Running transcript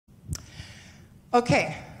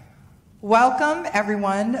Okay, welcome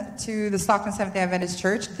everyone to the Stockton Seventh-day Adventist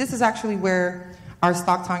Church. This is actually where our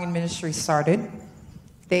StockTongans ministry started.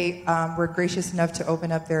 They were gracious enough to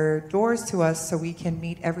open up their doors to us so we can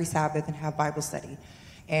meet every Sabbath and have Bible study.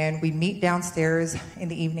 And we meet downstairs in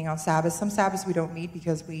the evening on Sabbath. Some Sabbaths we don't meet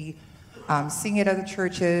because we sing at other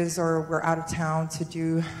churches or we're out of town to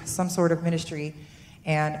do some sort of ministry.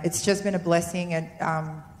 And it's just been a blessing.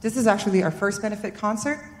 And this is actually our first benefit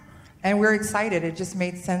concert. And we're excited. It just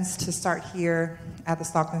made sense to start here at the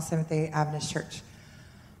Stockton Seventh-day Adventist Church.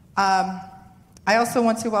 I also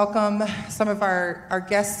want to welcome some of our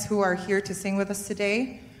guests who are here to sing with us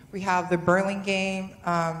today. We have the Burlingame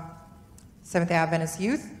Seventh-day Adventist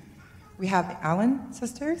Youth. We have the Allen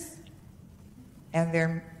sisters and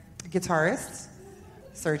their guitarist,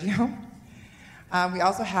 Sergio. We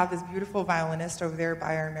also have this beautiful violinist over there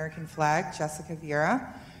by our American flag, Jessica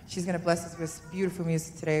Vieira. She's going to bless us with beautiful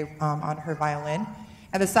music today on her violin.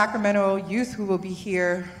 And the Sacramento youth who will be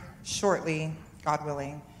here shortly, God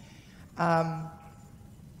willing.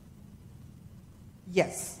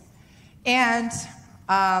 Yes. And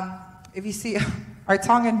if you see our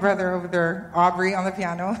Tongan brother over there, Aubrey, on the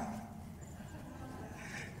piano,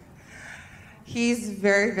 he's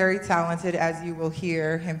very, very talented, as you will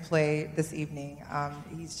hear him play this evening.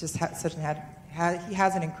 He's just he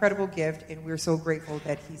has an incredible gift, and we're so grateful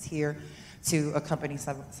that he's here to accompany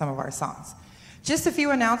some of our songs. Just a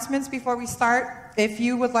few announcements before we start. If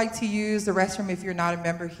you would like to use the restroom, if you're not a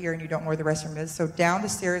member here and you don't know where the restroom is, so down the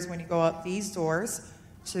stairs when you go up these doors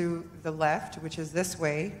to the left, which is this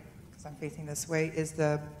way, because I'm facing this way, is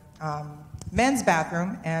the men's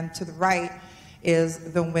bathroom, and to the right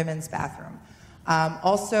is the women's bathroom.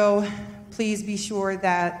 Also, please be sure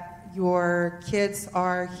that your kids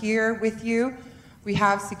are here with you. We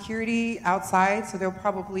have security outside, so they'll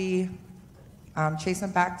probably chase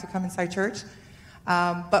them back to come inside church.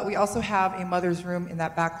 But we also have a mother's room in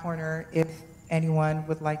that back corner if anyone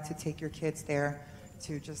would like to take your kids there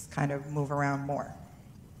to just kind of move around more.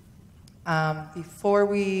 Before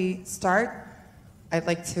we start, I'd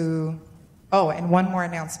like to... Oh, and one more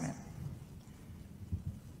announcement.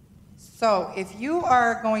 So if you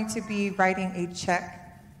are going to be writing a check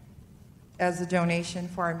as a donation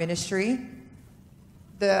for our ministry,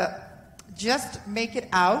 just make it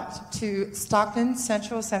out to Stockton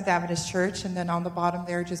Central Seventh-day Adventist Church, and then on the bottom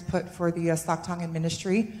there, just put for the StockTongans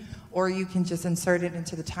ministry, or you can just insert it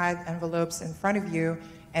into the tithe envelopes in front of you,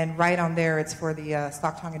 and right on there, it's for the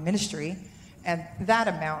StockTongans ministry. And that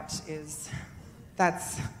amount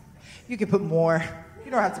you can put more. You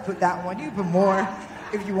don't have to put that one. You can put more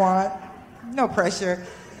if you want. No pressure.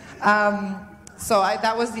 So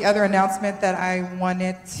that was the other announcement that I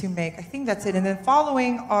wanted to make. I think that's it. And then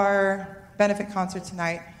following our benefit concert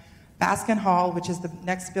tonight, Baskin Hall, which is the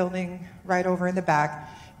next building right over in the back,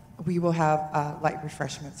 we will have light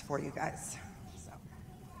refreshments for you guys. So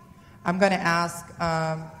I'm going to ask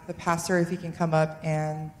the pastor if he can come up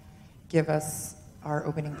and give us our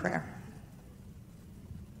opening prayer.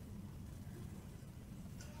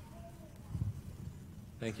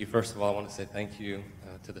 Thank you. First of all, I want to say thank you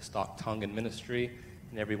to the StockTongans ministry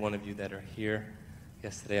and every one of you that are here.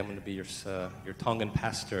 Yesterday, I'm going to be your Tongan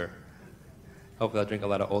pastor. Hopefully, I'll drink a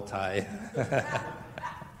lot of otai.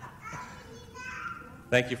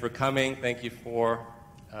 Thank you for coming. Thank you for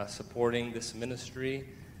supporting this ministry.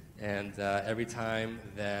 And every time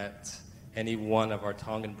that any one of our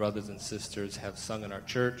Tongan brothers and sisters have sung in our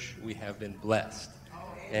church, we have been blessed.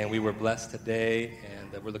 And we were blessed today,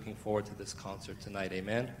 and we're looking forward to this concert tonight.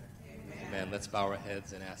 Amen? Amen. Let's bow our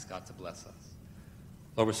heads and ask God to bless us.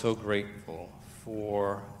 Lord, we're so grateful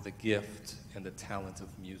for the gift and the talent of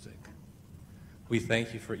music. We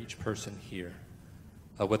thank you for each person here,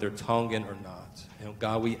 whether Tongan or not. And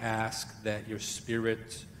God, we ask that your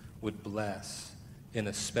Spirit would bless in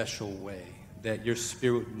a special way, that your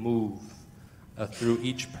Spirit would move through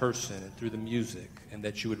each person and through the music, and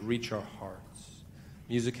that you would reach our hearts.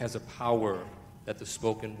 Music has a power that the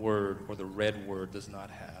spoken word or the read word does not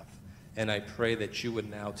have. And I pray that you would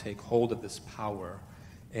now take hold of this power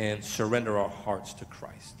and surrender our hearts to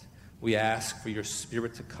Christ. We ask for your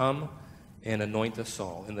Spirit to come and anoint us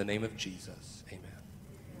all. In the name of Jesus, amen.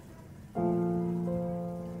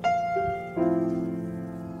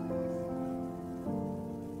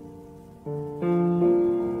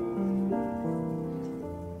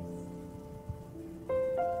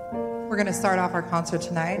 We're going to start off our concert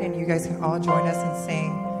tonight, and you guys can all join us in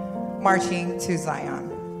sing Marching to Zion.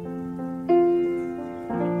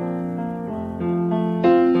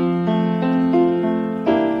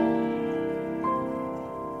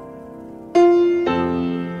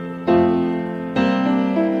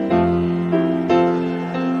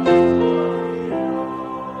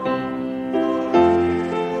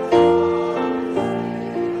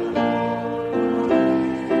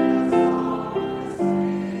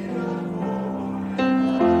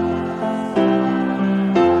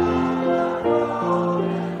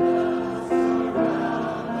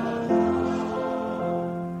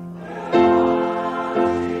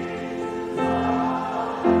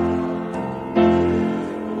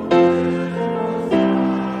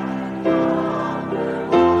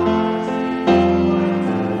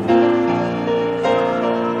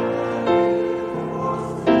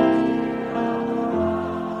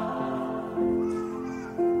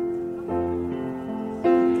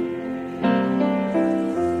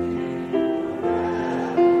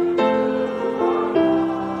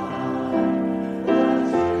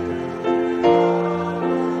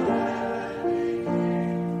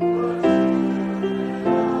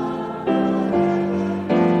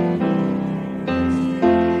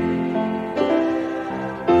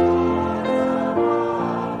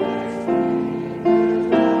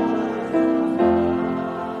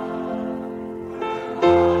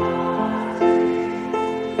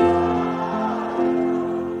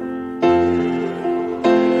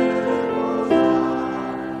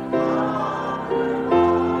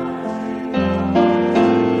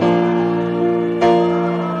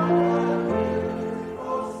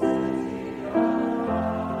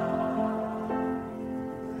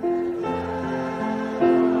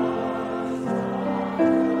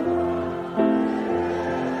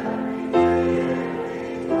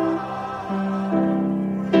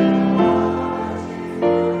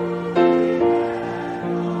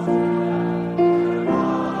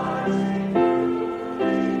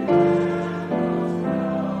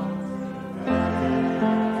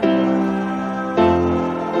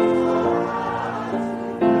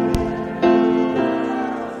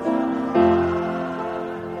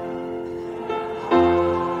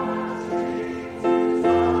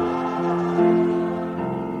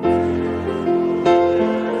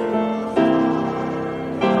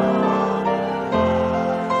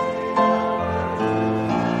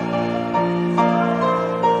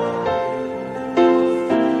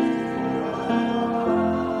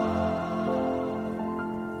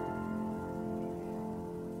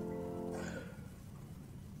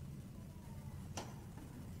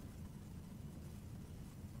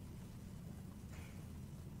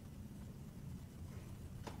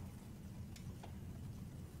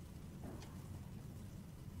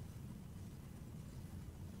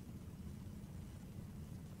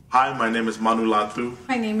 Hi, my name is Manu Latu.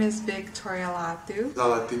 My name is Victoria Latu.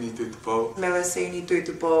 Zalatini Tutupo. Melisani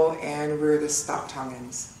Tuitupo, and we're the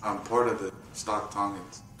StockTongans. I'm part of the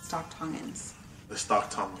StockTongans. StockTongans. The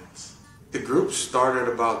StockTongans. The group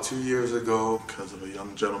started about 2 years ago Because of a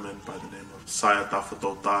young gentleman by the name of Saya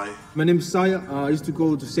Tafadotai. My name is Saya. I used to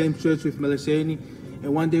go to the same church with Melisani,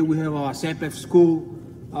 and one day we have our Sabbath school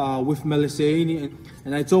with Melisani,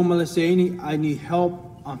 and I told Melisani I need help.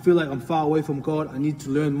 I feel like I'm far away from God. I need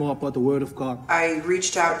to learn more about the Word of God. I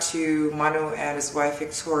reached out to Manu and his wife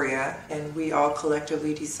Victoria, and we all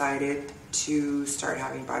collectively decided to start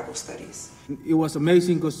having Bible studies. It was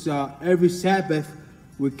amazing because every Sabbath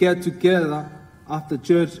we get together after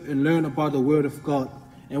church and learn about the Word of God.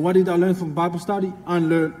 And what did I learn from Bible study? I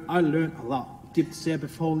learned a lot. Keep the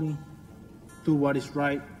Sabbath holy, do what is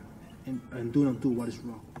right, and do not do what is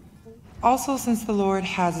wrong. Also, since the Lord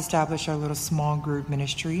has established our little small group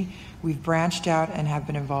ministry, we've branched out and have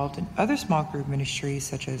been involved in other small group ministries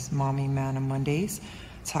such as Mommy Manna Mondays,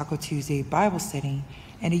 Taco Tuesday Bible Study,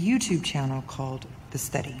 and a YouTube channel called The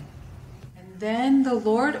Study. And then the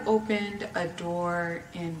Lord opened a door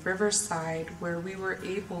in Riverside where we were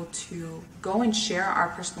able to go and share our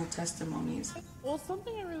personal testimonies. Well,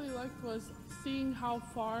 something I really liked was seeing how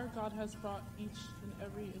far God has brought each and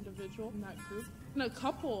every individual in that group. And a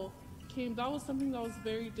couple came, that was something that was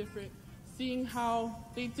very different. Seeing how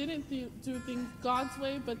they didn't do things God's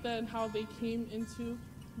way, but then how they came into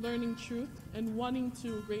learning truth and wanting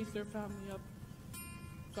to raise their family up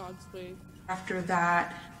God's way. After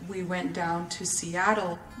that, we went down to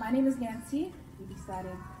Seattle. My name is Nancy. We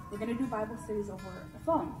decided we're going to do Bible studies over the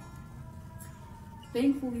phone.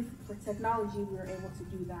 Thankfully for technology, we were able to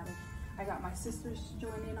do that. I got my sisters to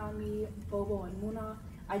join in on me, Bobo and Muna.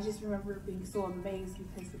 I just remember being so amazed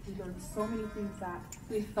because we learned so many things that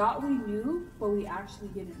we thought we knew, but we actually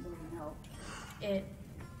didn't really know. It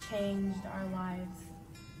changed our lives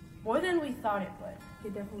more than we thought it would. I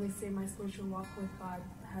could definitely say my spiritual walk with God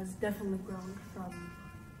has definitely grown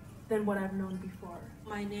than what I've known before.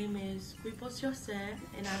 My name is Guipos Jose,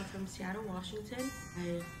 and I'm from Seattle, Washington.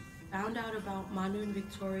 I found out about Manu and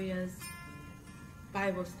Victoria's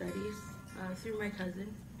Bible studies through my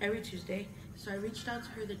cousin every Tuesday. So I reached out to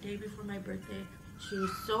her the day before my birthday. She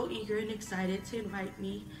was so eager and excited to invite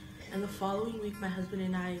me, and the following week my husband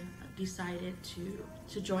and I decided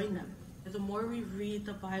to join them. The more we read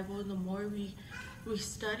the Bible, the more we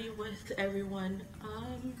study with everyone,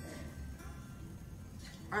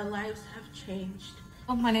 our lives have changed.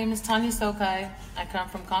 Well, my name is Tanya Sokai. I come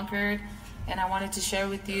from Concord, and I wanted to share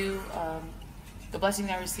with you the blessing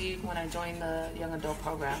I received when I joined the young adult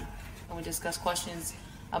program, and we discussed questions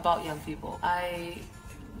about young people. I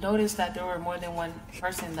noticed that there were more than one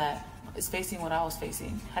person that is facing what I was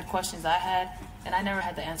facing, had questions I had, and I never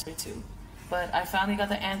had the answer to. But I finally got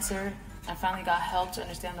the answer. I finally got help to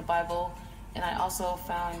understand the Bible, and I also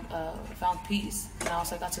found peace, and I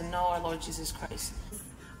also got to know our Lord Jesus Christ.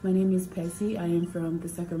 My name is Pessy. I am from the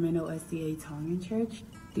Sacramento SDA Tongan Church.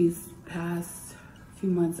 These past few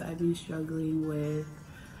months I've been struggling with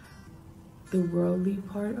the worldly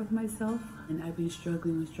part of myself, and I've been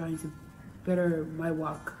struggling with trying to better my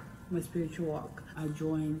walk, my spiritual walk. I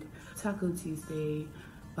joined Taco Tuesday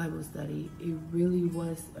Bible Study. It really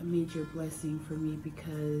was a major blessing for me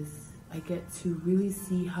because I get to really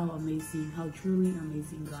see how truly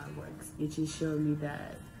amazing God works. It just showed me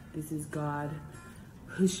that this is God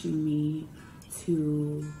pushing me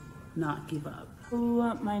to not give up.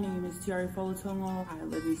 My name is Tiari Folotongo. I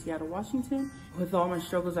live in Seattle, Washington. With all my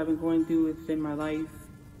struggles I've been going through within my life,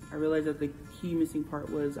 I realized that the key missing part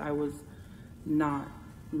was I was not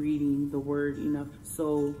reading the Word enough.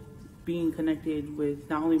 So being connected with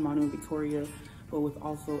not only Manu and Victoria, but with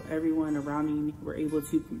also everyone around me, we're able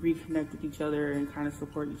to reconnect with each other and kind of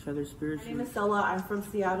support each other spiritually. My name is Sela. I'm from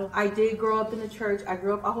Seattle. I did grow up in the church. I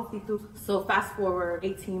grew up Ahofitu. So fast forward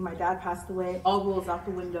 18, my dad passed away. All rules out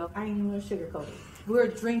the window. I ain't even gonna sugarcoat it. We're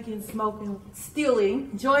drinking, smoking,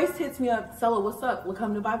 stealing. Joyce hits me up, Sela, what's up? We'll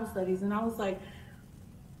come to Bible studies. And I was like,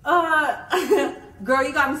 girl,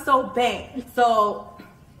 you got me so banged. So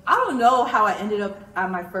I don't know how I ended up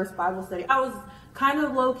at my first Bible study. I was kind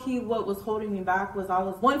of low-key. What was holding me back was I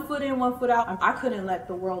was 1 foot in, 1 foot out. I couldn't let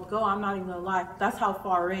the world go. I'm not even gonna lie. That's how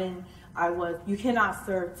far in I was. You cannot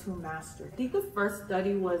serve two masters. I think the first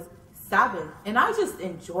study was Sabbath, and I just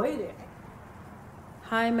enjoyed it.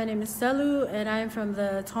 Hi, my name is Selu, and I am from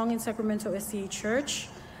the Tongan Sacramento SCA Church.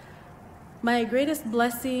 My greatest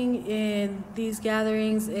blessing in these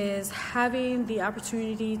gatherings is having the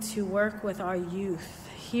opportunity to work with our youth,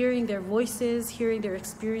 hearing their voices, hearing their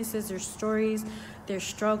experiences, their stories, their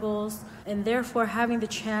struggles, and therefore having the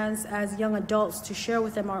chance as young adults to share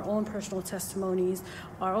with them our own personal testimonies,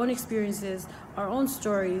 our own experiences, our own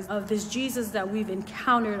stories of this Jesus that we've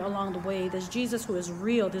encountered along the way, this Jesus who is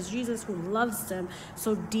real, this Jesus who loves them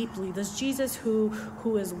so deeply, this Jesus who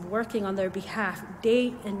is working on their behalf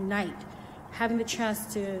day and night, having the chance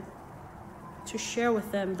to share with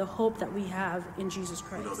them the hope that we have in Jesus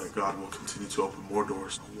Christ. We know that God will continue to open more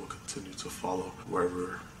doors. We'll continue to follow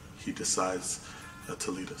wherever He decides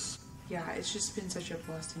to lead us. Yeah, it's just been such a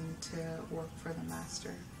blessing to work for the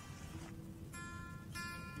Master.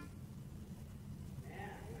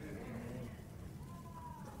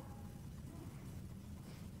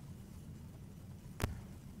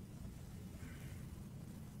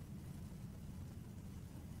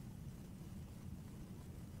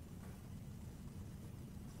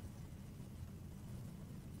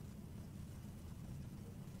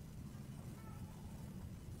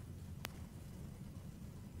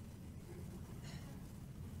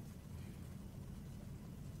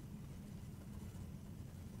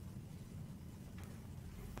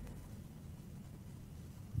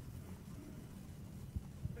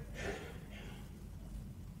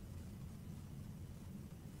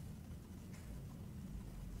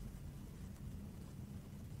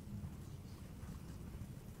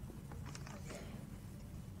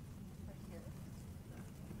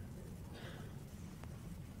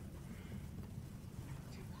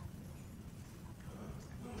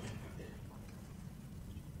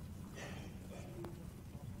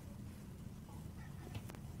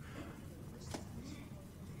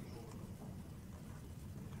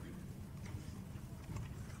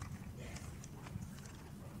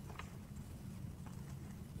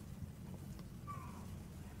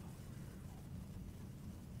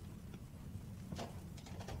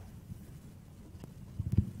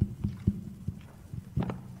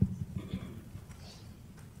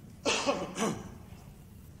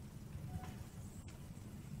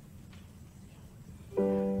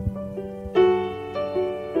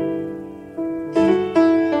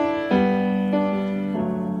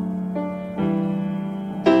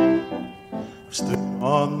 Stood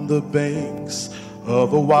on the banks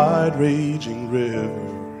of a wide raging river,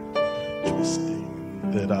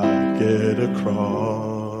 trusting that I'd get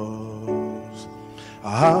across.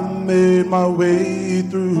 I made my way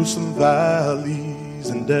through some valleys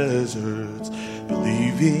and deserts,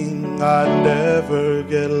 believing I'd never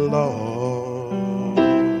get lost.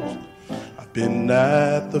 I've been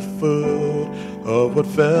at the foot of what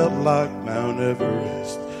felt like Mount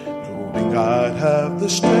Everest, knowing I'd have the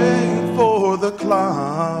strength for the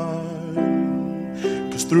climb.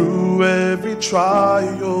 'Cause through every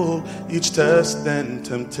trial, each test and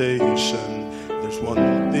temptation, there's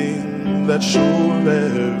one thing that's sure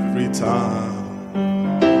every time.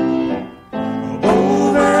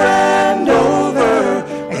 Over and over,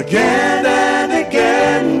 again and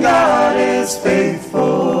again, God is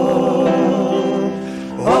faithful.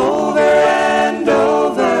 Over and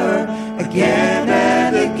over, again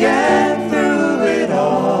and again, through it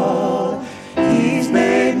all, He's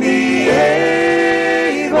made me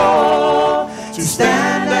able to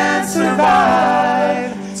stand and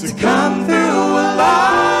survive, to come through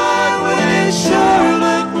alive when it sure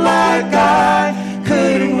looked like I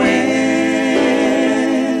couldn't win.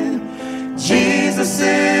 Jesus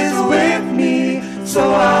is with me, so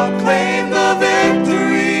I'll claim the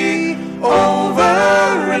victory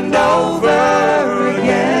over and over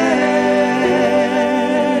again.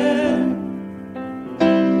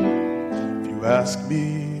 If you ask me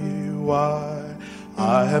why,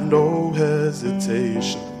 I have no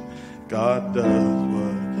hesitation. God does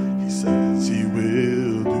what He says He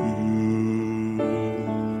will do.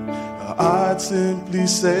 I'd simply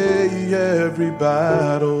say every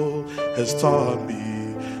battle has taught me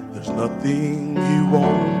there's nothing He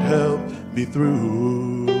won't help me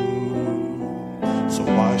through. So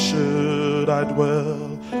why should I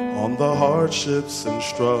dwell on the hardships and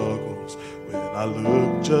struggles when I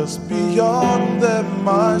look just beyond them?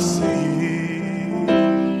 I see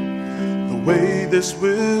the way this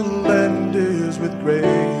will end is with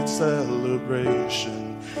great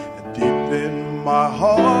celebration, and deep in my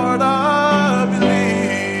heart I believe.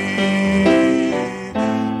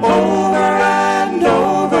 Over and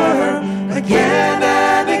over, again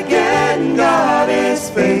and again, God is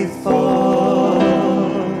faithful.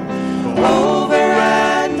 Over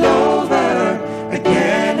and over,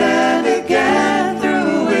 again and again,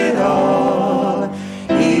 through it all,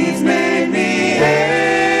 He's made me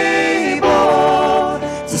able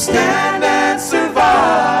to stand and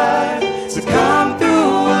survive, to come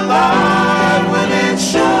through alive when it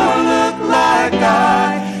sure looked like I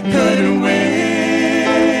couldn't win.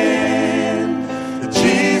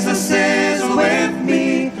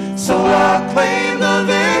 I claim the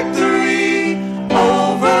victory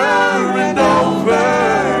over and over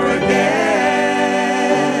again.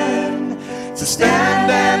 To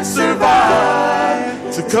stand and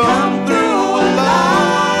survive, to come through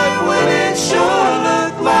alive when it sure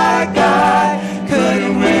looked like I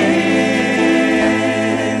couldn't win.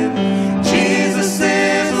 Jesus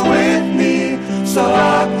is with me, so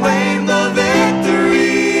I claim the victory.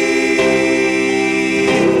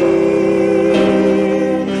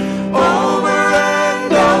 Over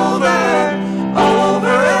and over, over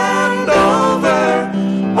and over,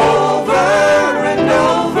 over and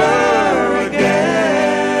over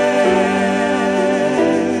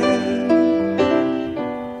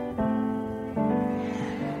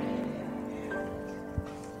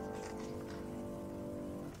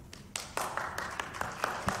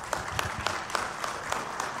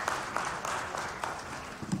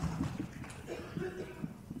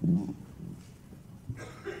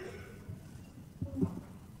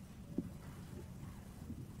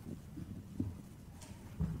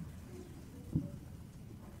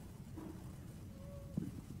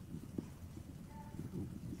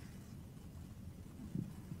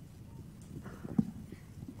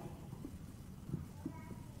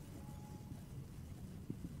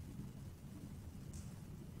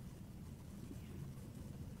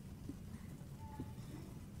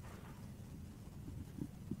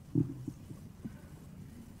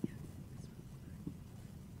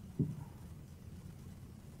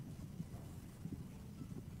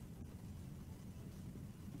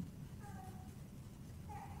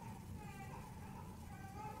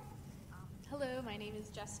Hello, my name is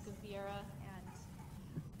Jessica Vieira, and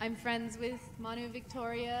I'm friends with Manu and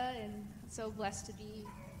Victoria, and so blessed to be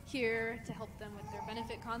here to help them with their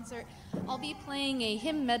benefit concert. I'll be playing a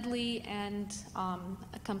hymn medley and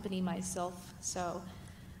accompany myself, so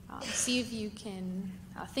see if you can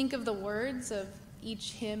think of the words of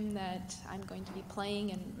each hymn that I'm going to be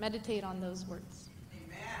playing and meditate on those words.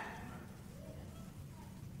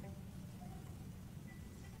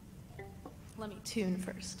 Let me tune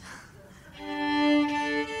first.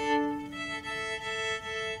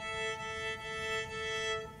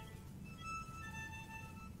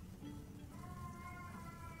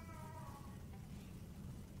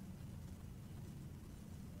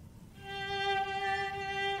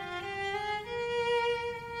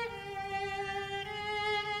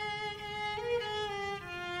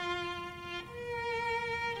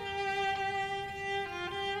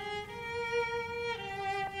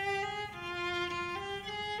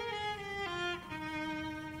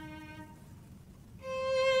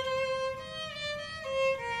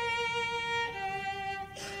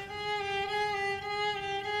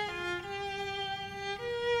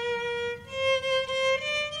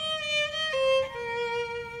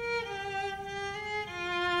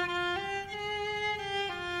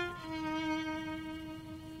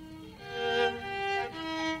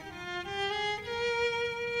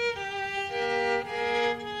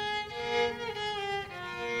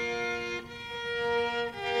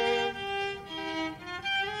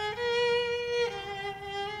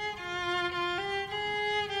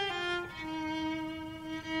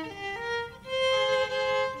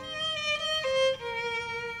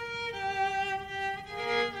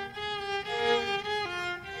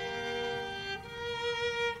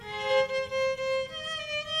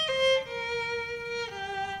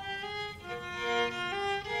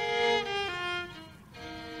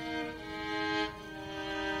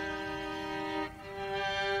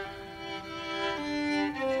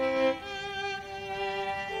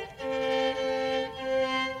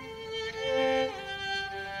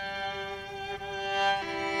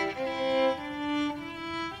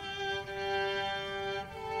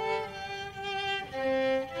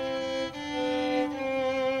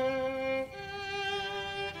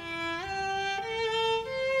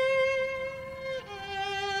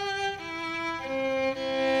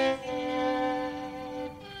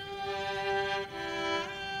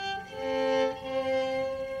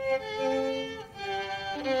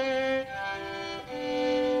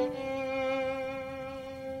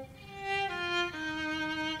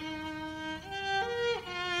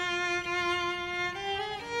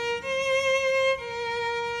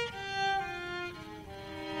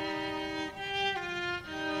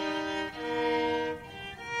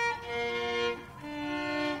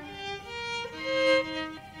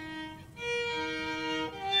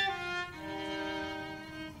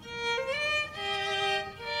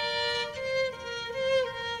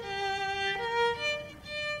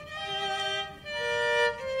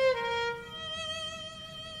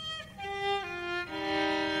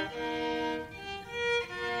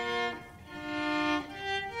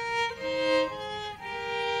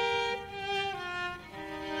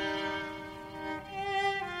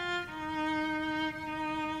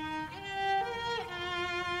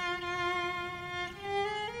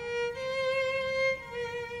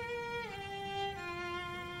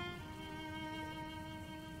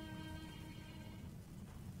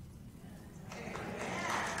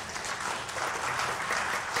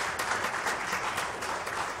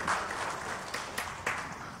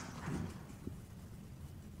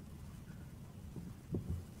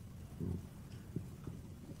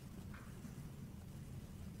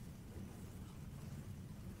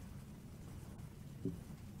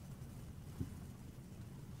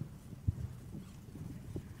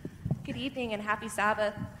 Good evening and happy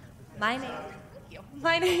Sabbath. My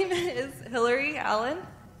name is Hillary Allen.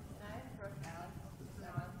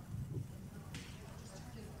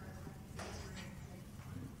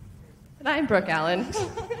 And I'm Brooke Allen.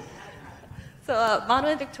 So Manu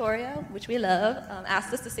and Victoria, which we love,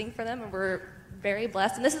 asked us to sing for them, and we're very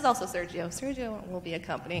blessed. And this is also Sergio. Sergio will be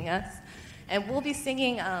accompanying us. And we'll be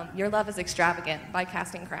singing Your Love is Extravagant by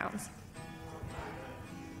Casting Crowns.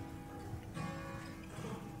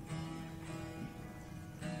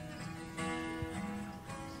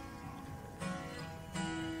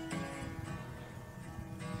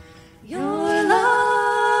 Your love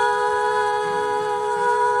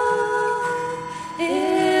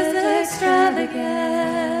is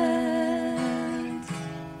extravagant.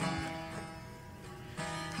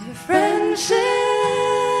 Your friendship,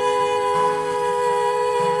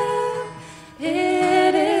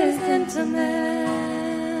 it is intimate.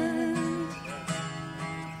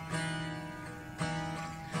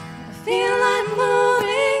 I feel like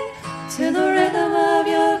moving to the rhythm of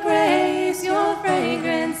your grace. Your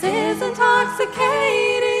fragrance is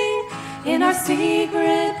intoxicating in our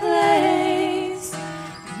secret place.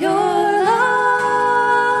 Your love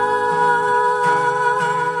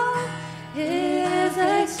is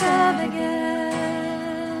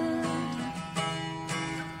extravagant.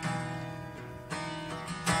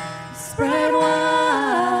 Spread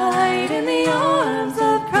wide in the arms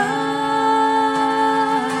of Christ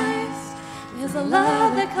is a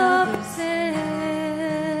love that covers sin.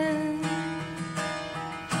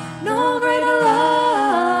 No greater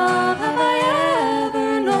love have I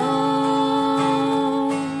ever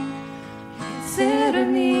known. Consider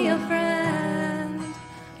me a friend,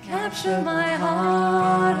 capture my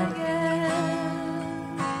heart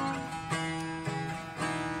again.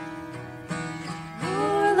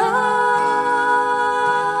 Your love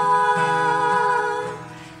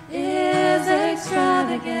is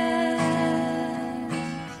extravagant.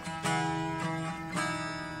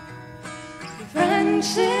 Your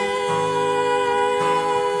friendship,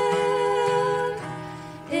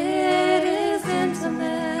 it is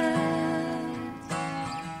intimate.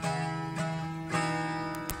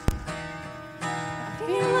 I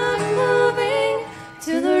feel like moving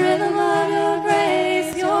to the rhythm of your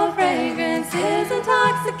grace. Your fragrance is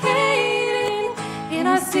intoxicating in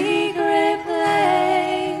our secret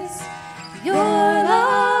place. Your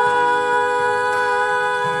love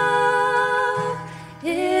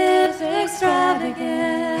is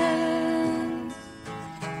extravagant.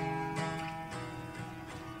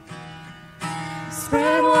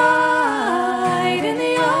 Spread wide in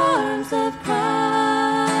the arms of Christ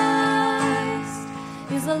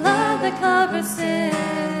is a love that covers sin.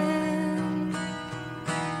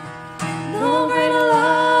 No greater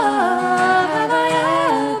love have I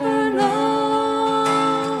ever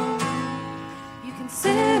known. You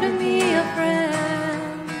consider me a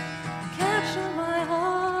friend, capture my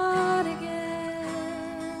heart again.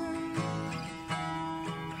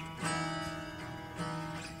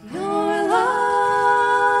 Your love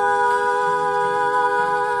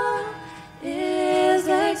is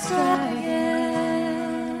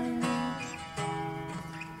extravagant.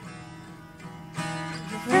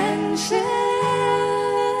 Your friendship,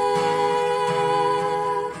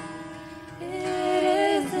 it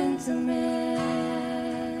is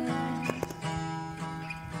intimate.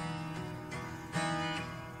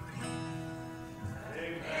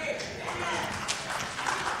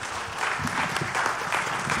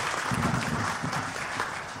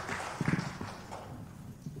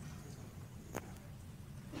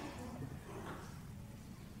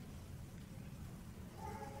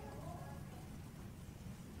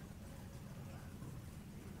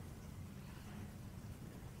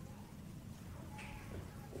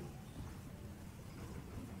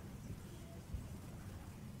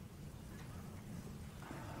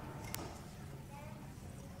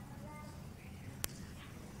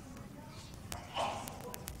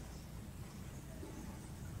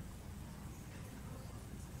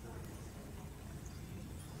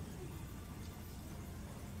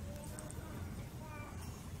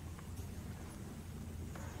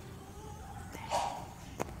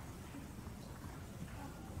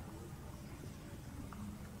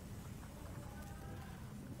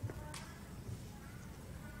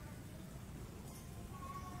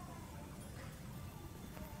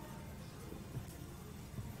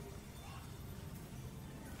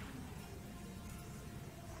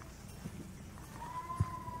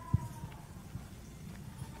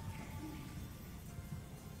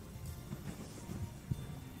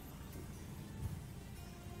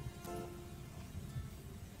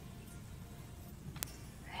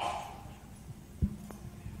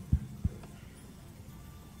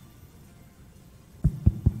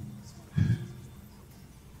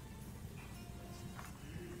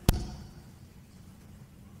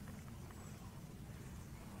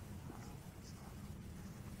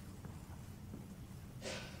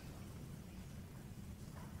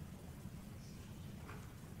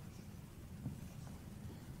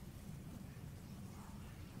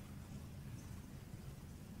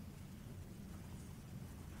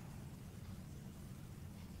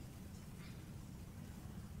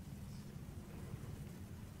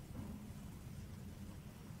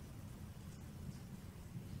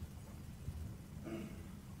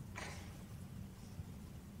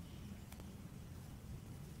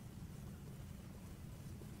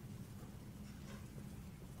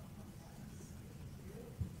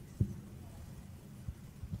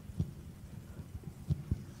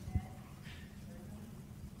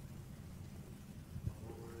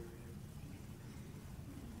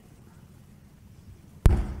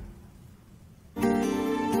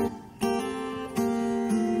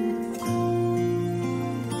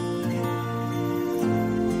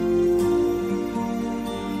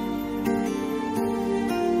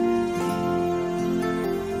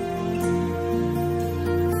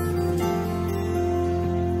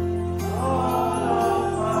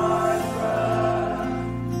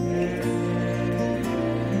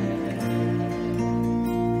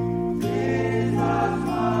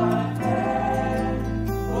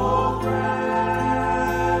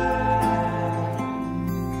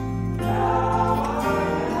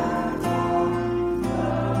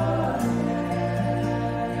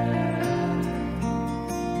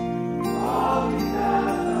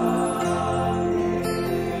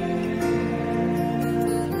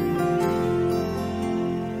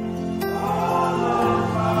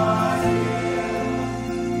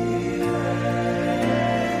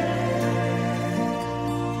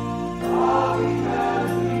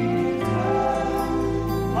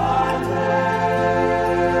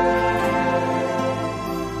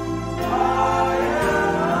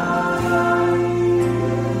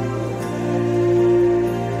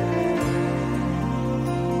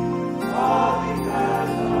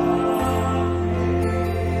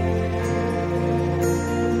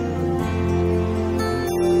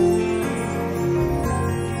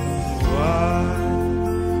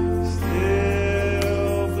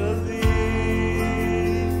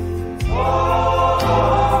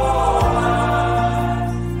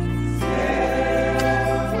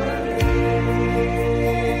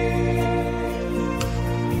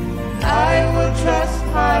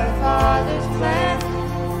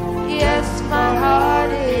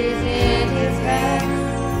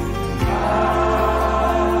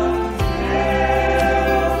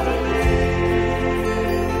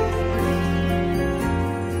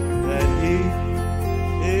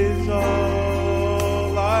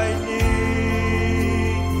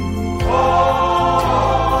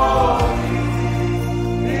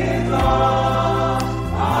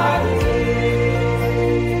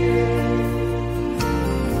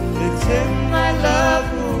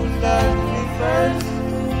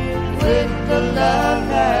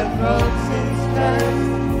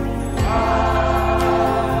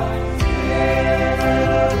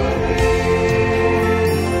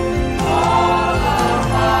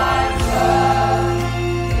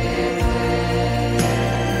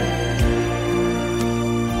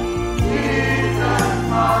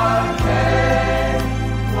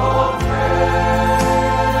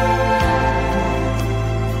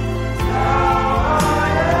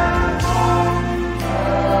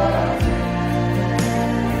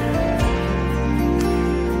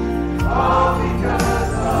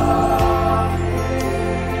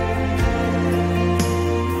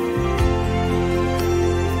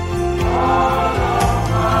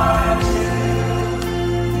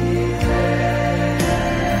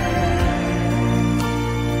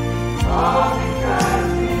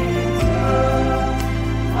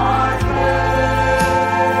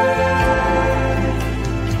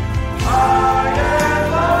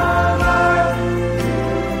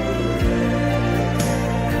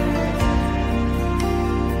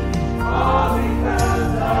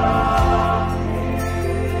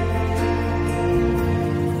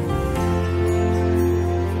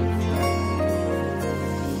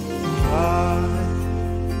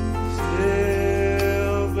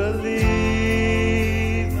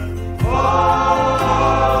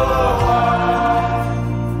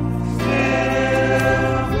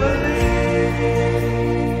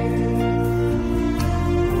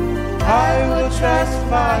 trust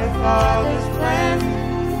my Father's plan.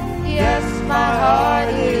 Yes, my heart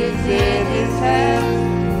is in His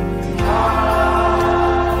hands. I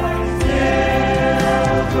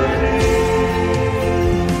still believe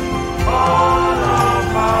all of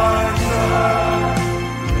my trust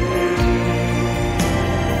in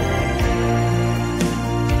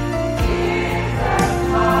Jesus,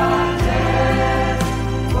 my name for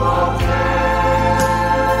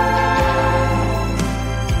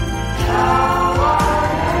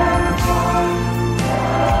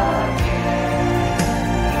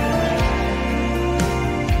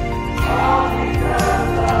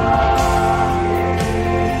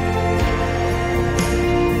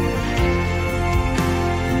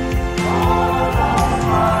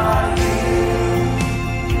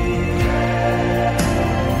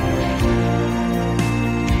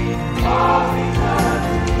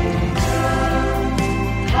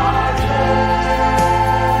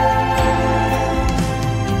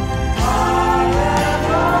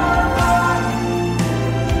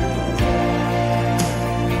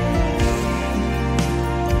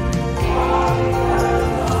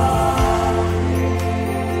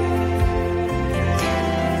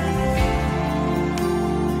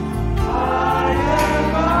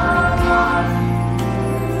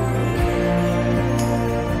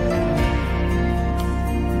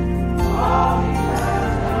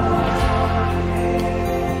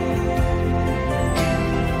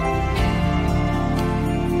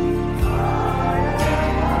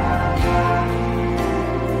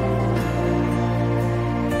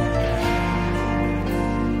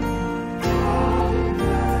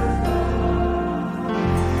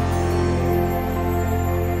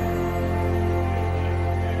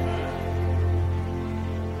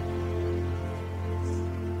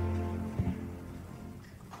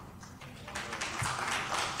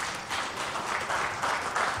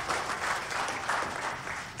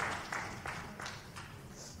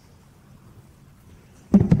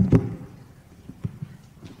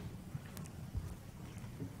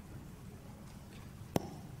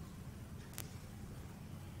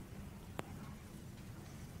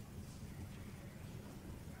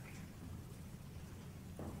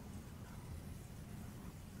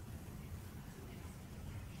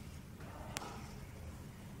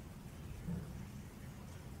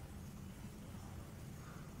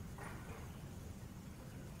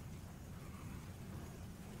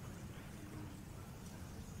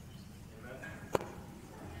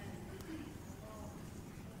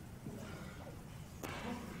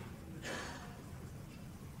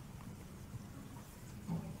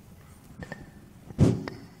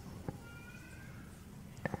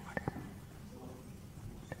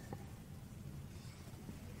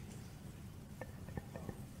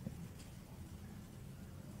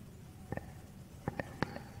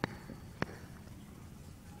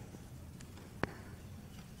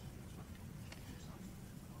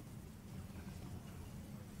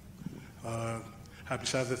Happy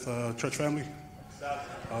Sabbath, church family.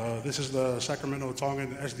 This is the Sacramento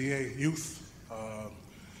Tongan SDA youth. I'm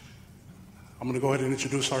going to go ahead and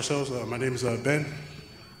introduce ourselves. My name is Ben.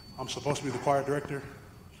 I'm supposed to be the choir director.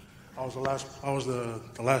 I was the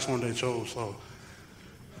last one they chose. So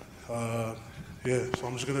yeah. So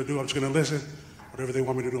I'm just going to listen. Whatever they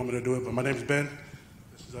want me to do, I'm going to do it. But my name is Ben.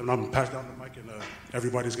 I'm going to pass down the mic, and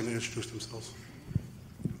everybody's going to introduce themselves.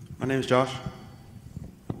 My name is Josh.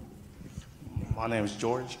 My name is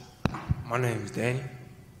George. My name is Danny.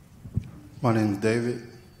 My name is David.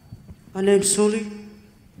 My name is Sully.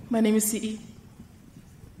 My name is C.E.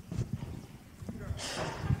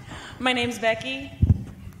 My name is Becky.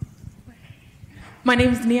 My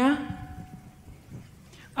name is Nia.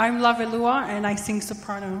 I'm Lavelua, and I sing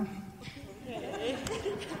soprano.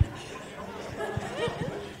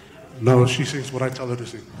 No, she sings what I tell her to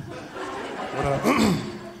sing. But,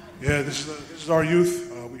 yeah, this is our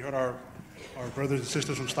youth. We heard our brothers and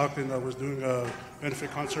sisters from Stockton that was doing a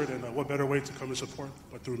benefit concert, and what better way to come and support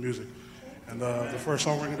but through music. And the first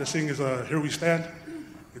song we're going to sing is Here We Stand.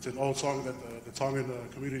 It's an old song that the Tongan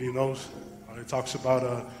community knows. It talks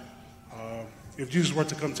about if Jesus were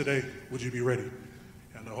to come today, would you be ready?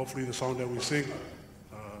 And hopefully the song that we sing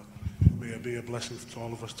may it be a blessing to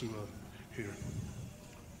all of us to hear.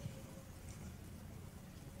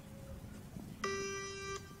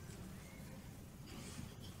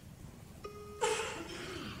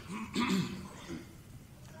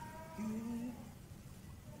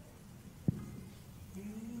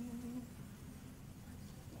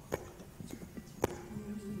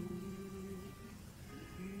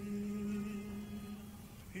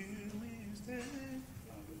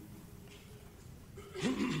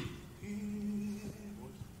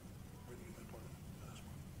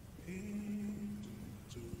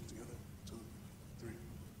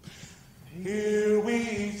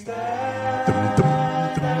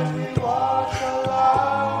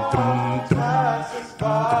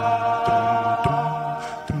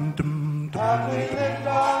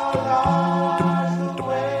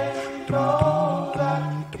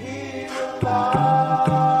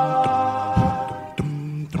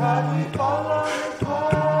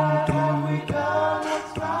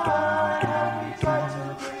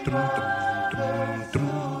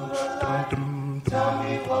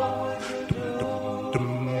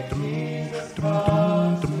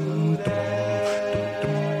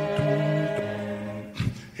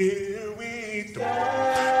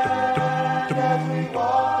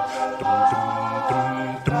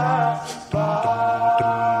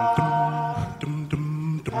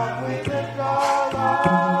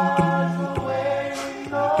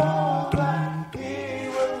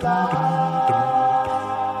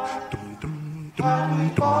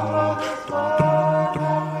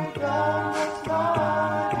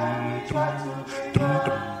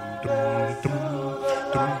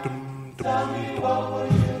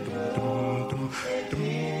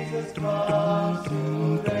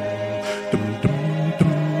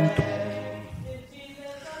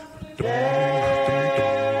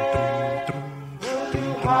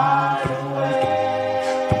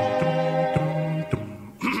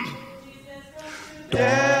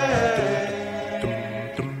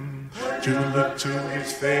 You look to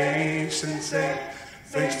his face and say,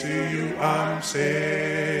 thanks to you I'm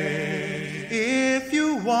saved. If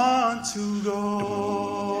you want to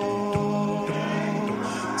go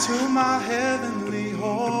to my heavenly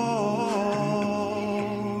home,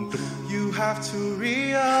 you have to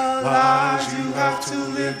realize you have to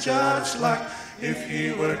live just like if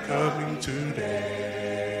he were coming today.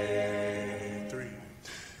 3.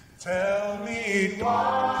 Tell me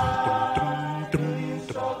why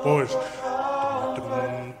boys.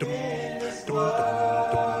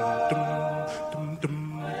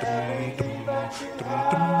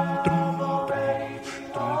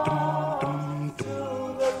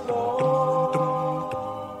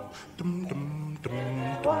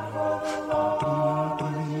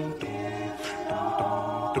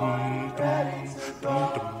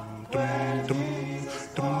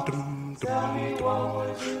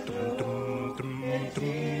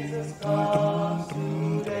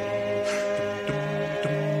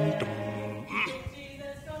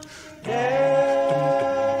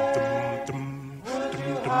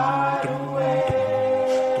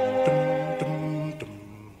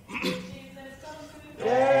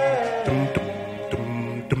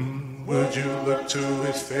 Would you look to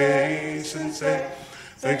his face and say,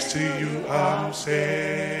 thanks to you I'm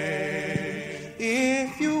saved?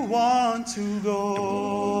 If you want to go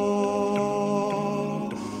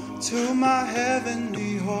to my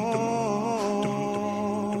heavenly home,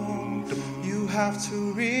 you have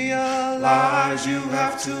to realize you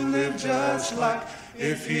have to live just like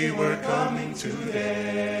if he were coming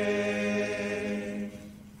today.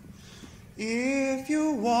 If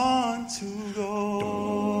you want to go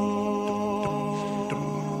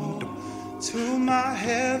to my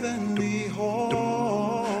heavenly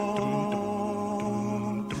home,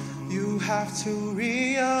 you have to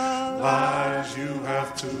realize you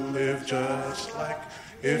have to live just like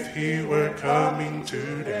if he were coming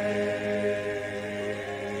today.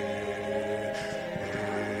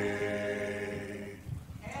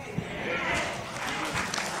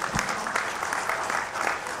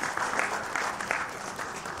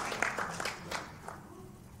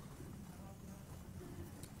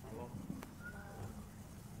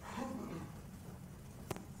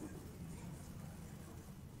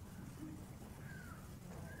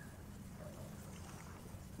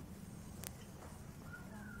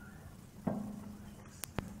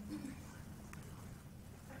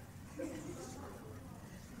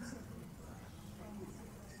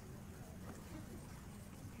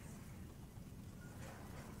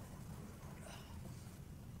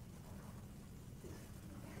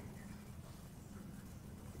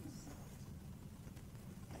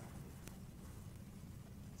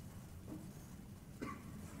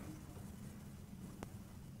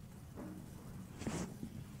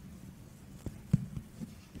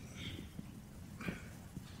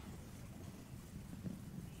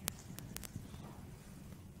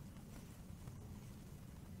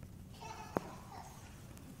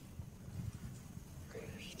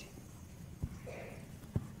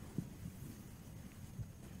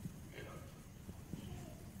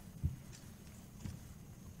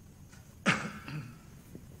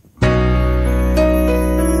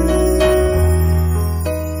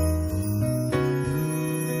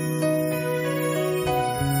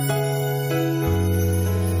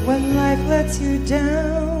 When life lets you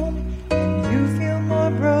down and you feel more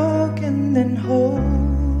broken than whole,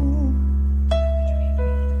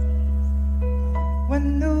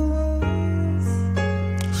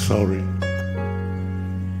 sorry.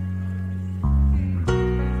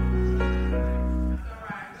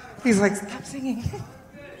 He's like, stop singing.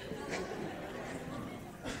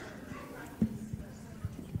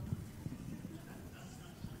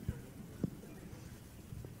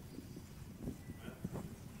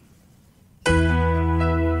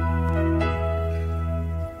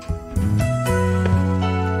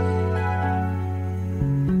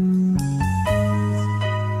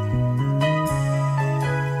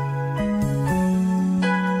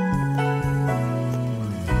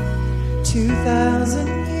 2,000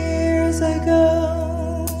 years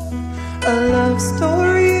ago, a love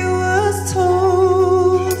story was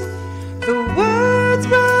told. The words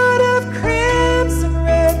brought of crimson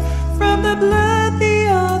red from the blood the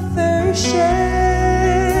author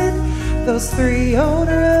shed. Those 3 old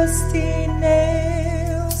rusty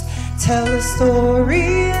nails tell a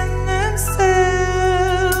story in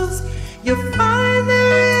themselves. You'll find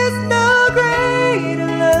there is no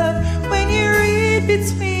greater love when you read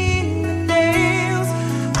between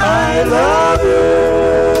I love you.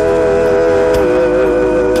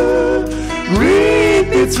 Read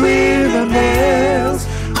between the nails.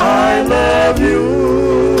 I love you.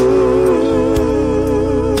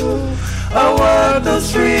 Oh, what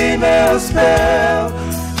those 3 nails spell.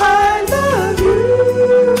 I love you.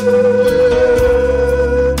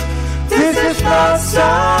 This is not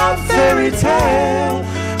some fairy tale.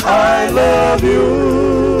 I love you.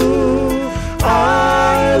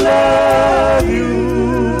 I love you.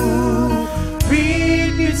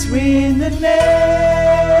 Between the nails.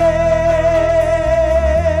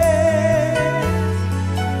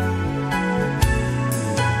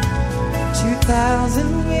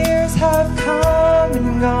 2,000 years have come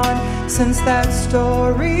and gone since that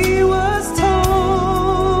story was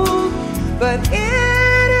told, but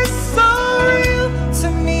it is so real to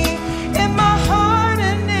me in my heart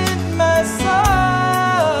and in my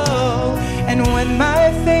soul. And when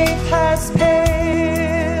my faith has paled,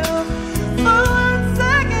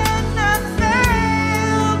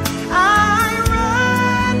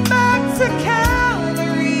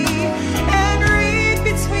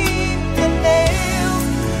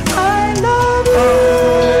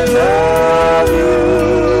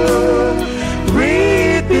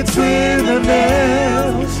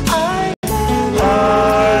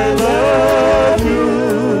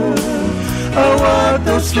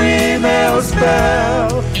 those 3 nails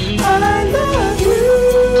spell. I love you.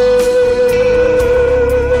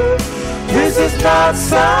 This is not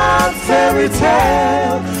some fairy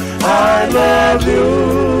tale. I love you.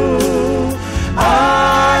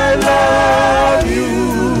 I love you.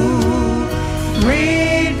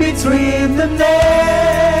 Read between the nails.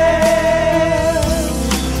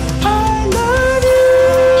 I love you.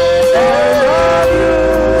 I love you.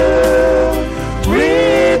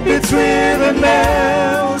 Read between the nails.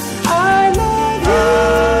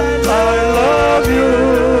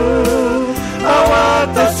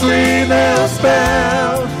 The 3 nails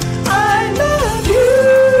spell. I love you.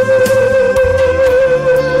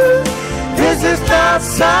 This is not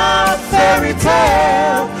some fairy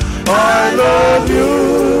tale. I love you.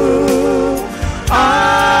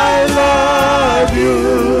 I love you.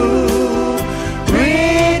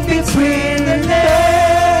 Read between the nails.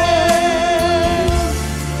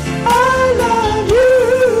 I love you.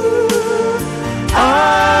 I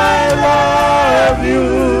love you.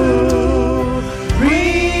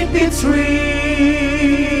 Between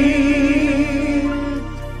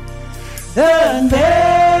the nails.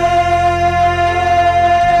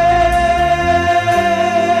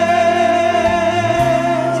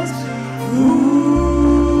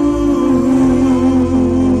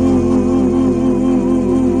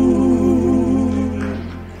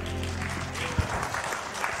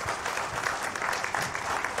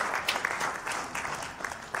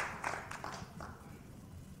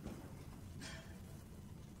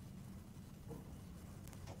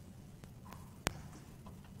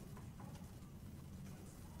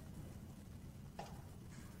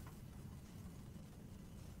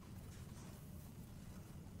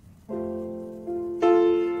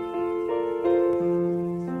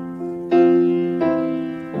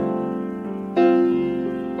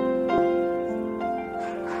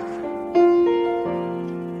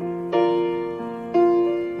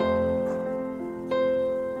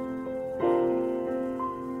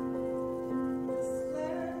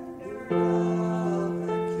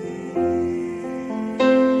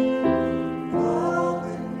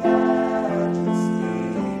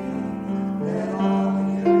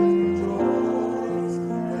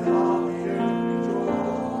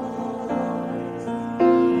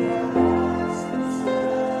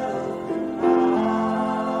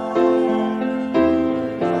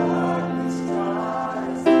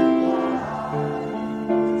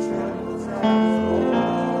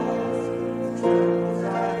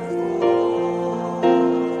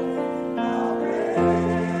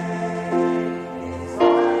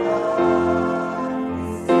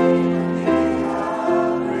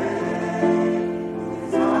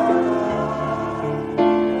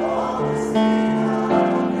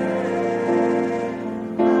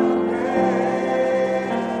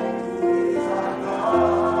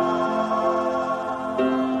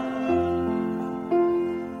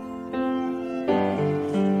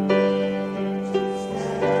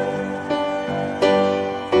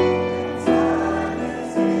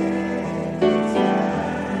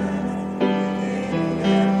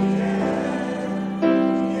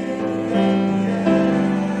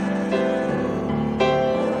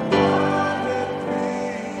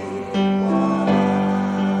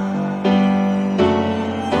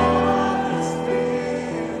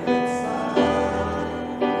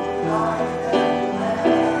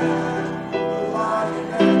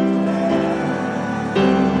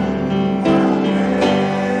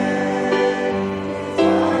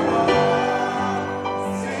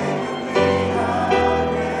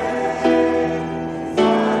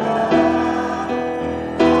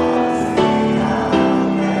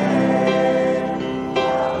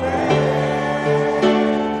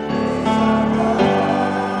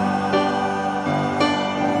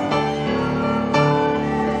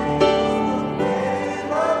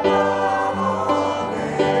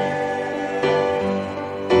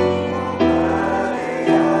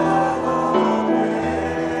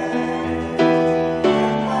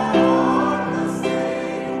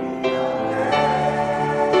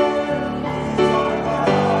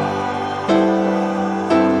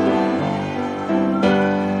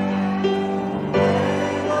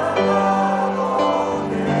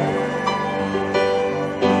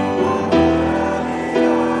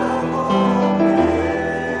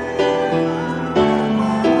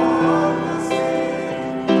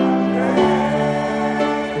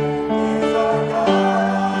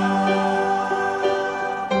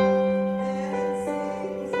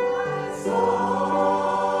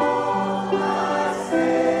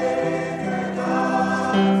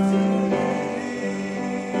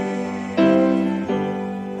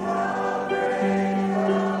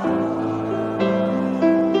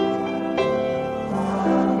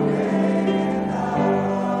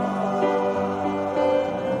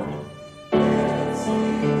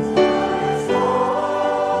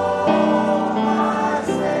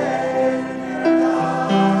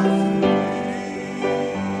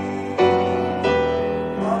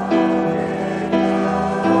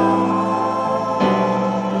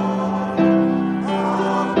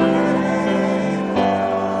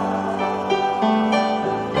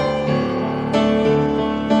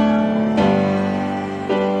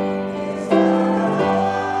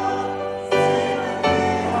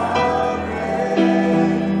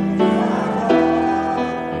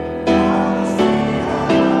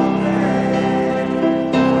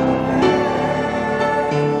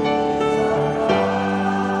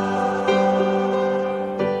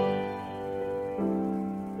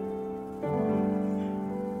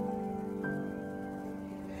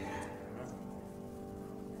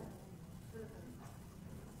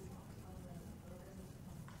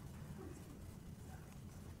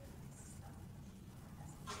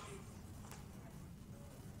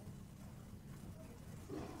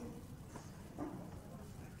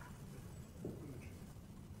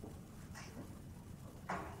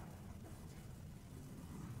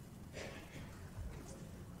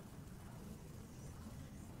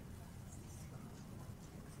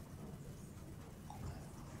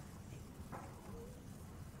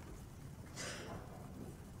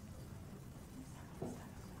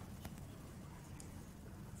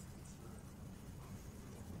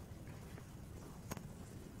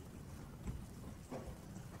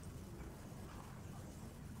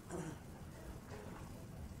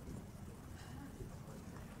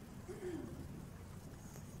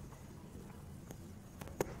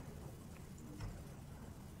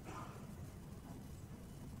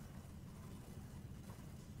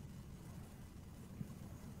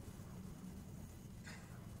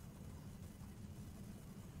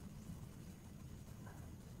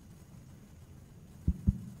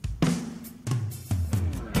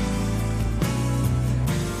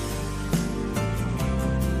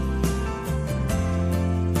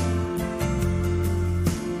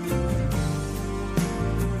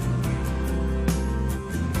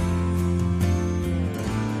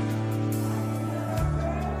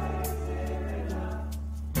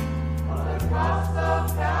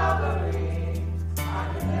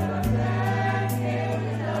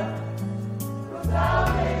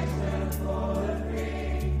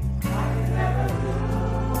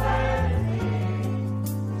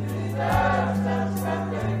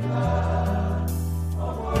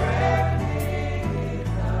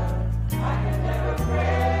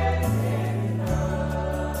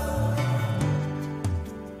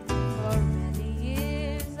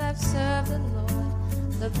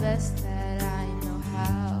 best that I know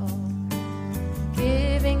how,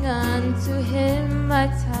 giving unto him my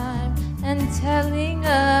time and telling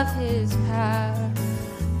of his power.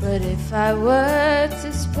 But if I were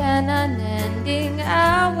to spend unending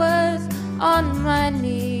hours on my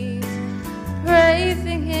knees,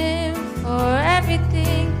 praising him for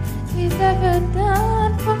everything he's ever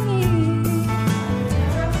done for me,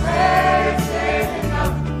 praise him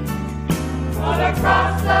enough for the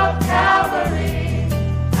cross of Calvary.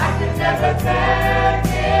 I can never thank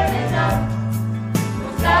him enough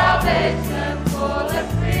for salvation full and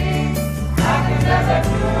free. I can never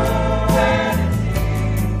do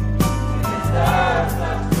anything to deserve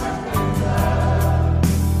such perfect love.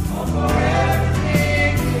 Oh, for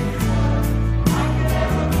everything he's done, I can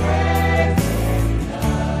never praise him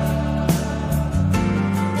enough.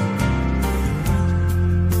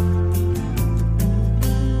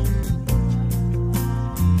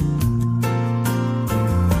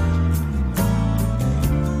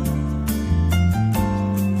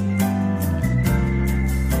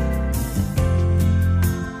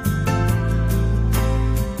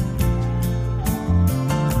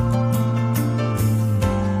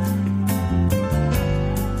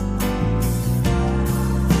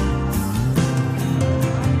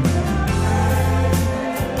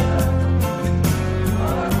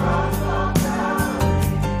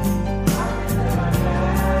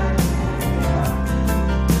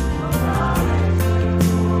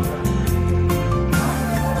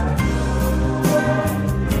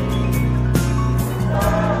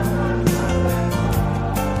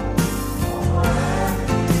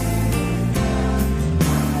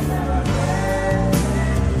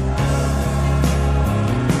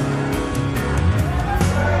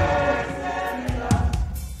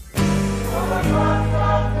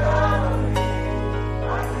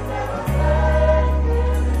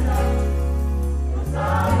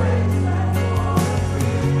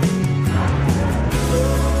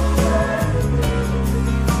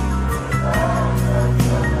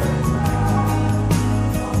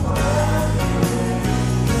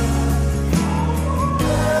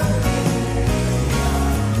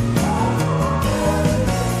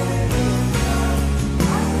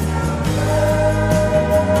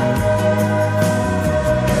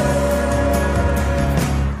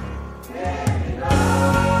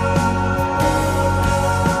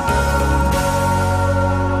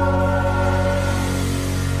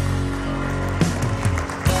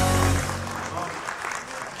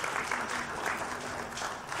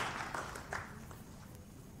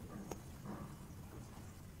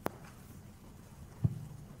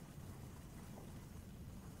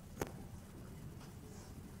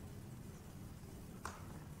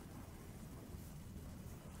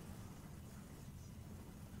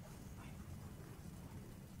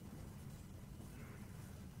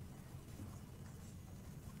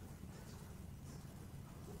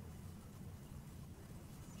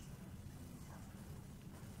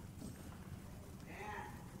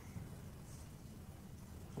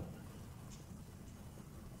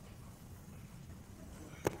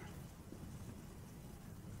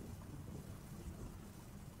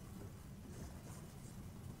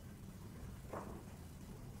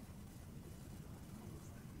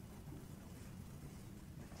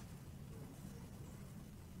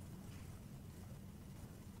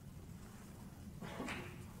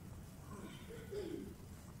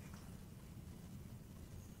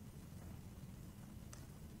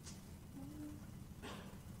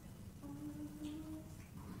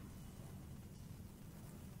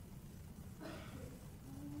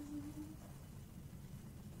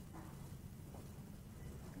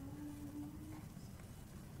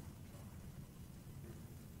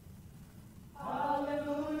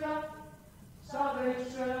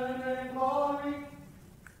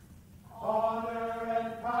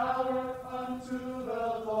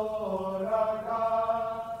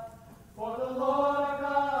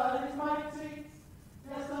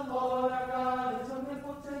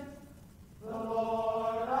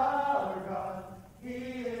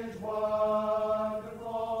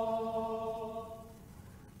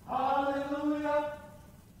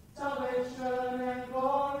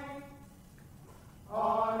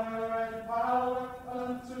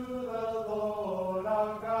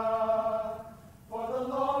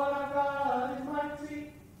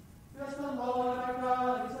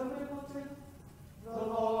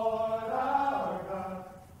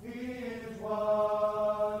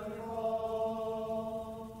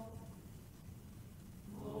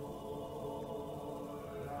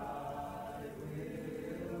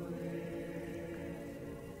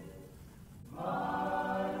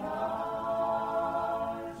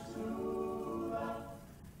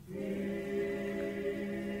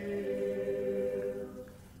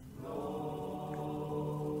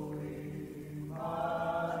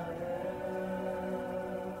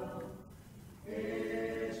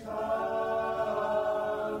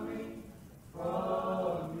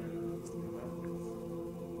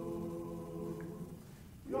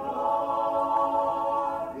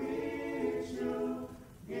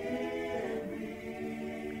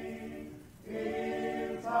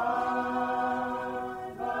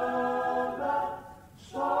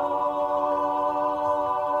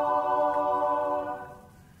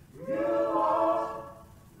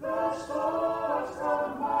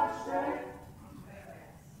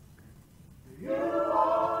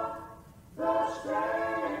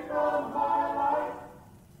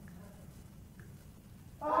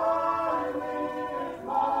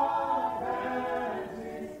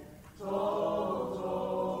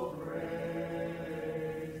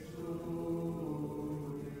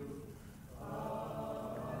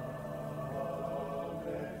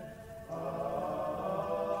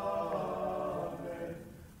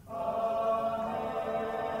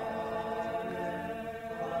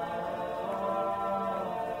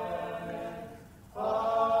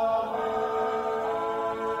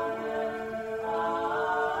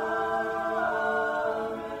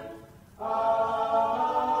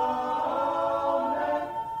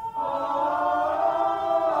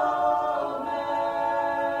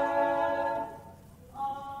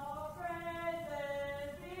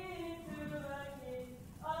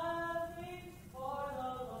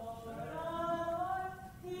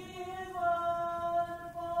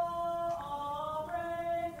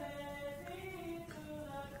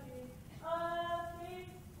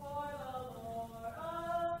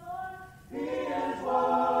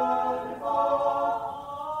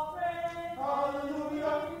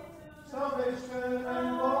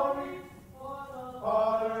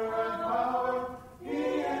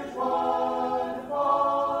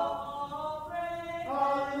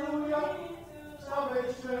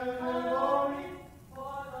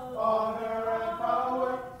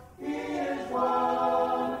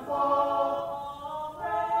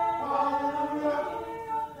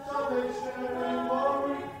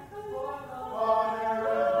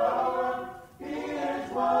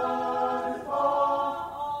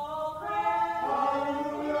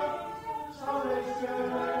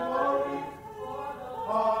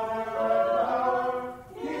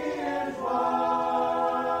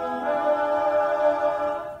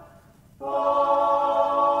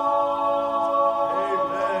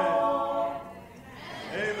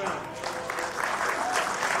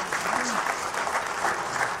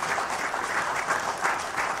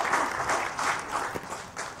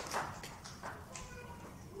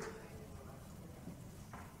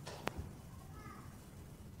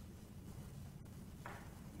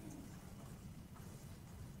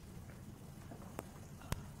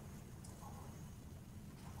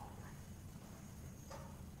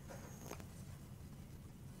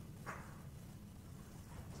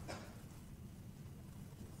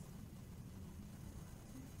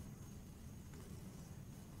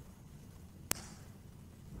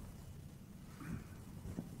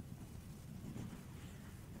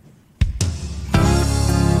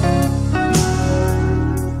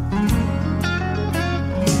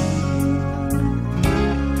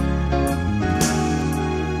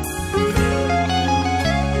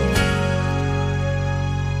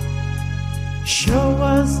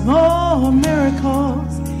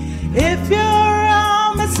 If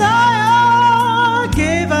your Messiah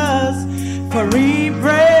gave us free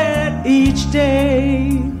bread each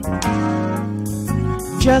day,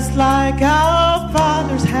 just like our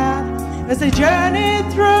fathers had as they journeyed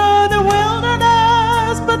through the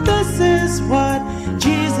wilderness. But this is what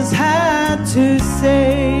Jesus had to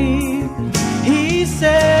say. He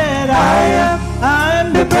said,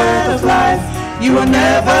 I'm the bread of life. You will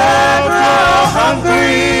never grow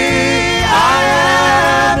hungry. I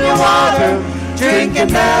am your water. Drink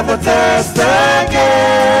and never thirst again.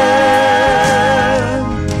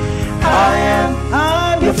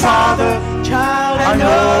 I'm your father. Child, I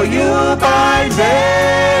know you by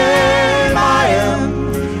name. I am,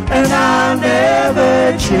 and I'll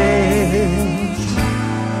never change.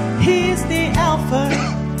 He's the Alpha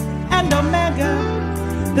and Omega,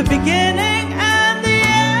 the beginning and the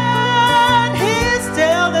end. He's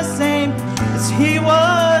still the same as he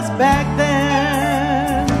was back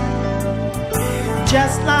then.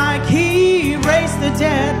 Just like he raised the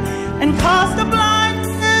dead and caused the blind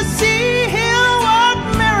to see, he'll work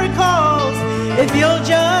miracles if you'll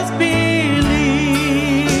just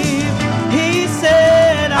believe. He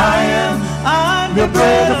said, I'm the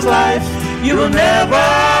bread of life. You will never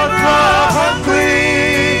grow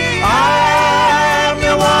hungry. I am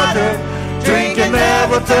your water. Drink and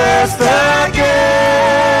never thirst again.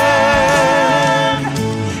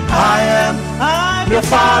 I'm your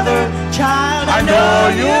father. Child, I know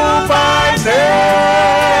you by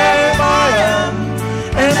name. I am,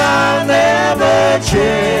 and I'll never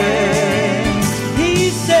change. He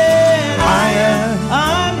said,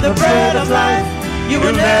 I'm the bread of life. You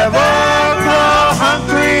will never grow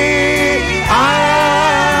hungry. I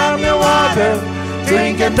am your water.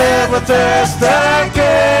 Drink and never thirst again.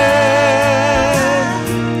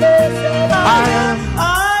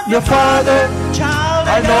 I'm your father. Child,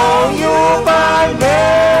 I know you by name.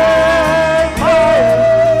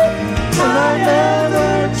 And I'll never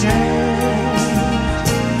change.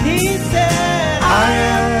 He said,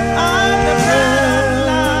 I'm the bread of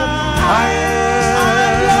life.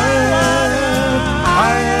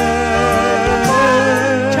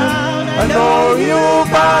 I know you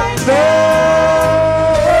by name,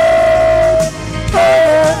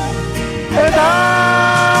 and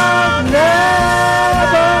I'll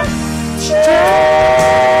never change.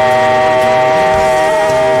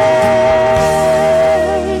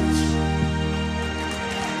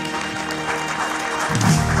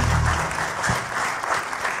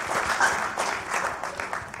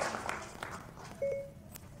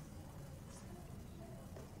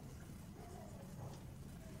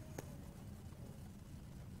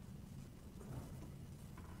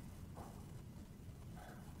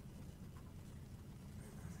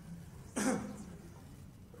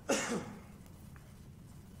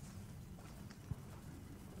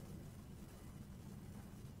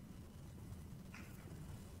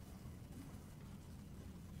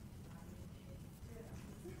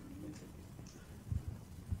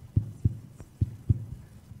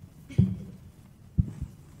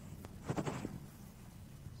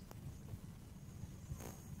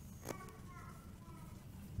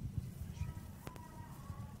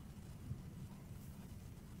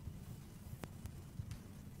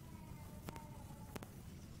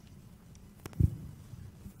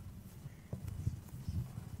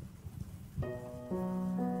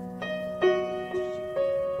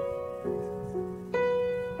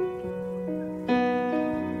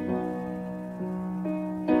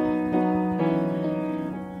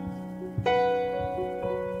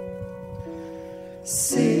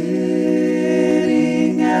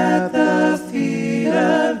 Sitting at the feet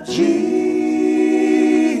of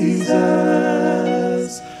Jesus.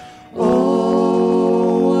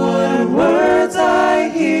 Oh, what words I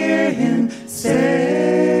hear him say.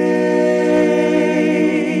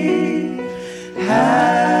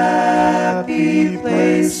 Happy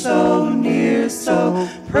place, so near, so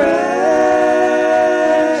precious.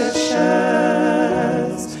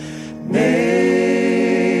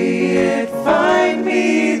 May it find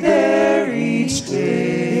me there each day.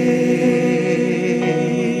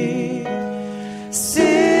 Sitting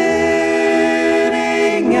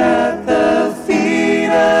at the feet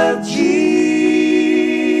of Jesus.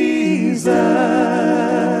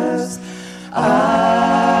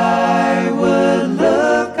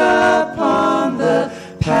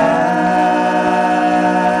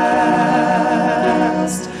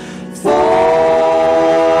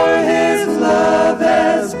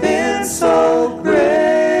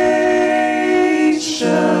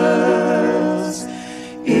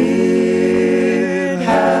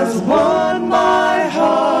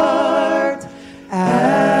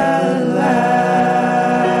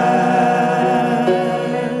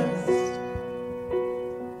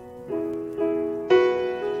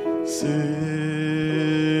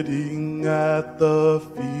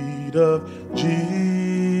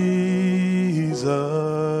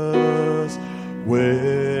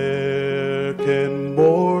 Where can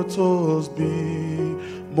mortals be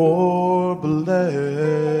more blessed?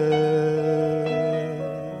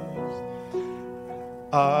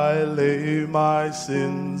 I lay my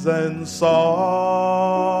sins and sorrows,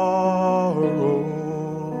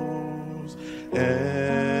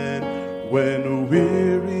 and when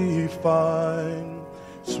weary find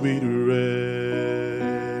sweet rest,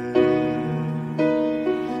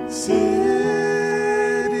 sitting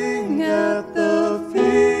at the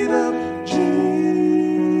feet of Jesus,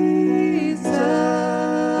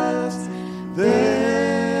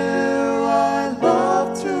 there I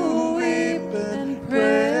love to weep and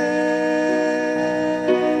pray.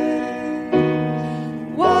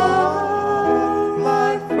 What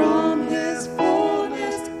life from His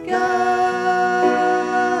fullness gather,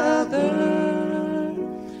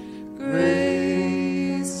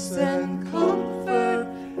 grace and comfort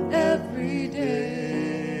every day.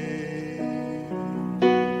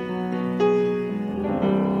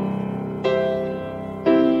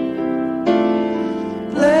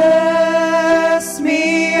 Bless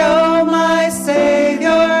me, oh my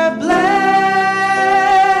Savior, bless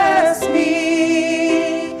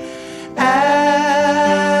me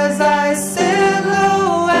as I sit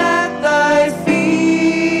low at thy feet.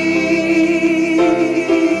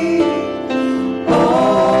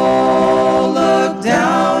 Oh, look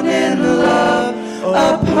down in love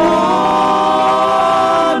upon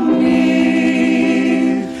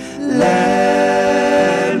me.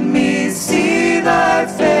 Let me see thy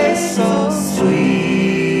face so sweet.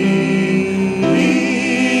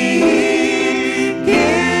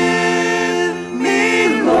 Give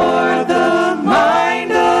me, Lord, the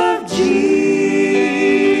mind of Jesus.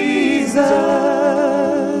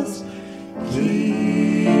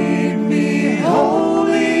 Keep me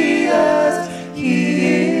holy as He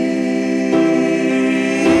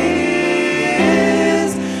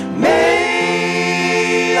is.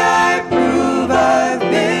 May I prove I've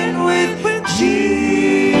been with Jesus,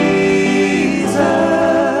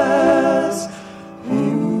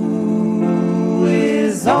 who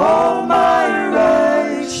is all my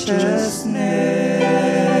righteousness.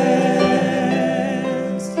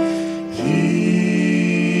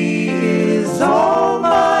 He is all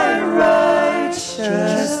my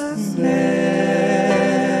righteousness.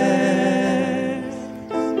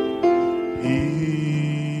 He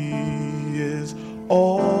is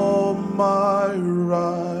all my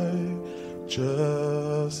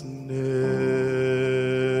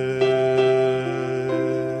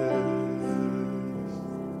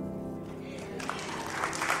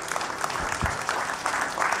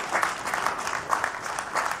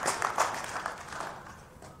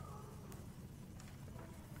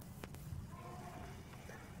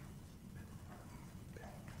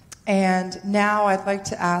And now I'd like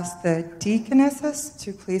to ask the deaconesses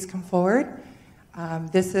to please come forward.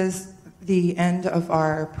 This is the end of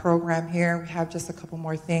our program here. We have just a couple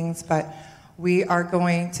more things, but we are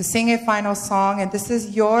going to sing a final song, and this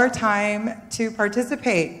is your time to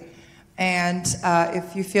participate. And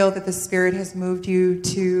if you feel that the Spirit has moved you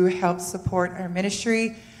to help support our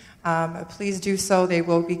ministry, please do so. They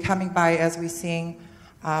will be coming by as we sing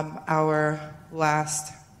our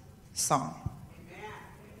last song.